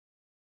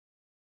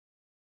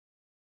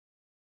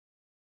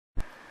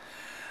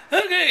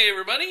Hey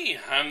everybody,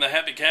 I'm the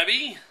Happy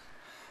Cabby.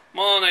 I'm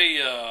on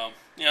a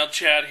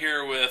chat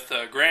here with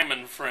Graham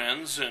and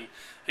friends, and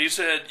he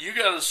said you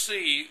got to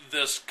see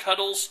this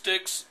Cuddle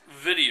Sticks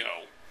video.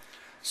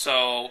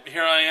 So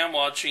here I am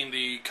watching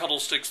the Cuddle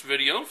Sticks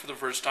video for the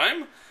first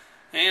time,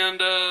 and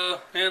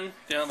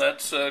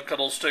that's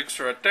Cuddle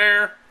Sticks right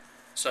there.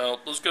 So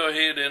let's go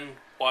ahead and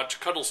watch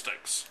Cuddle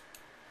Sticks.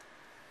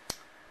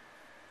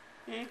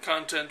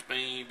 Content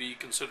may be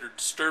considered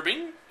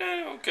disturbing.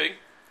 Okay.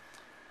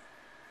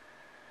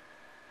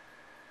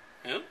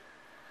 Yep.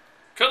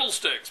 Cuddle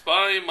Sticks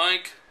by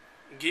Mike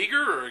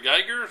Geiger or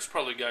Geiger. It's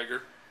probably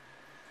Geiger.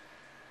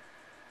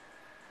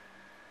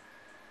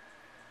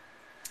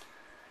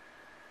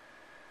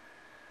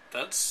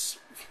 That's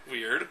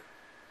weird.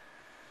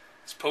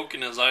 It's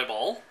poking his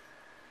eyeball.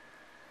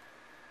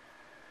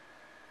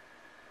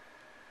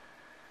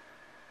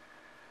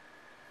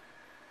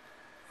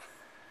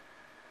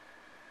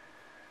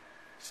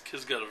 This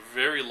kid's got a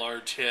very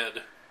large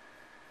head.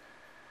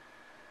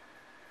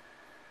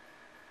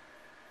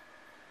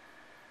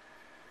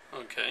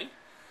 Okay.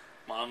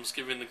 Mom's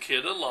giving the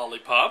kid a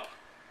lollipop.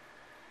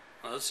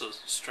 Well, that's a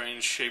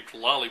strange shaped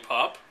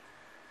lollipop.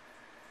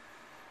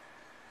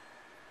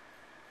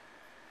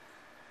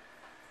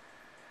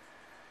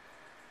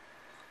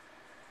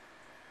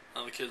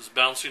 Now the kid's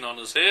bouncing on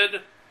his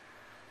head.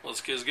 Well,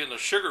 this kid's getting a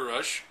sugar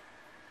rush.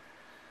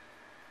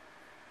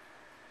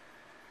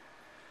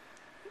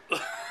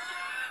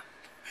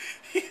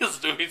 He is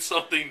doing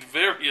something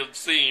very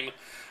obscene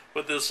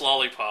with this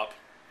lollipop.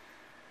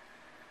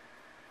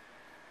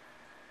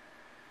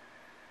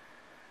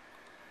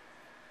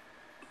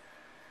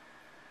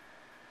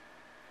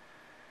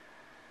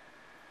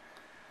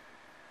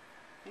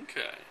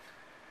 Okay.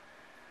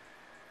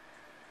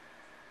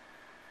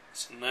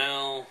 So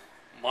now,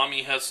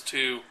 Mommy has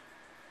to...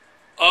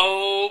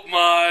 Oh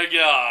my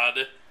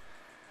God!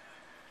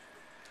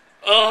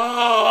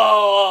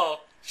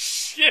 Oh,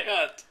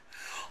 shit!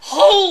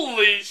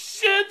 Holy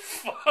shit,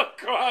 fuck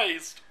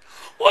Christ!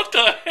 What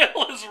the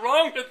hell is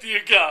wrong with you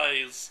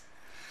guys?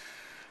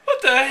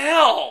 What the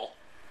hell?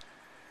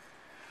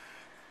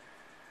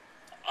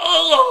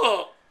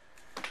 Oh!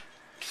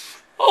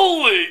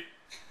 Holy...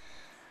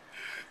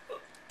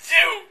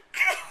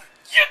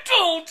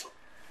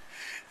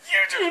 You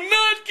do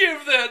not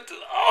give that.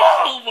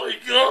 Oh my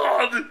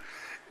God!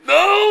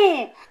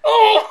 No!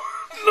 Oh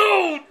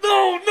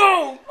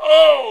no!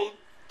 Oh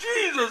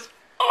Jesus!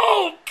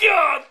 Oh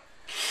God!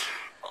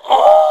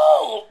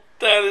 Oh,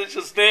 that is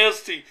just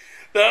nasty.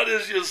 That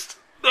is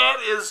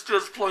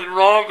just plain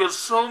wrong. There's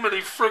so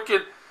many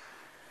frickin'.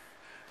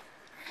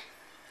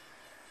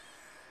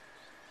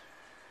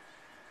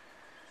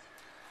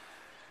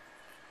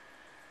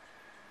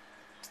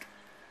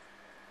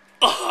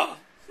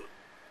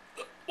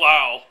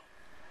 Wow.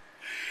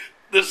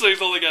 This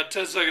thing's only got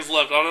 10 seconds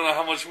left. I don't know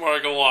how much more I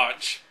can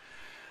watch.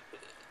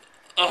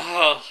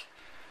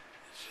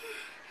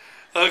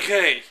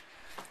 Okay.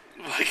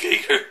 Mike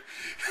Hager,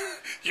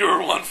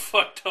 you're one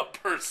fucked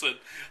up person.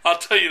 I'll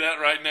tell you that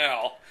right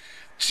now.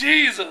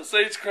 Jesus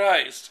H.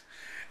 Christ.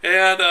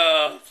 And,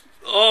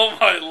 oh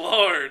my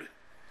Lord.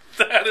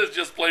 That is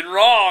just plain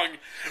wrong.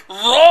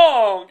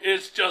 Wrong!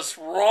 It's just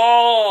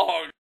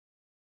wrong.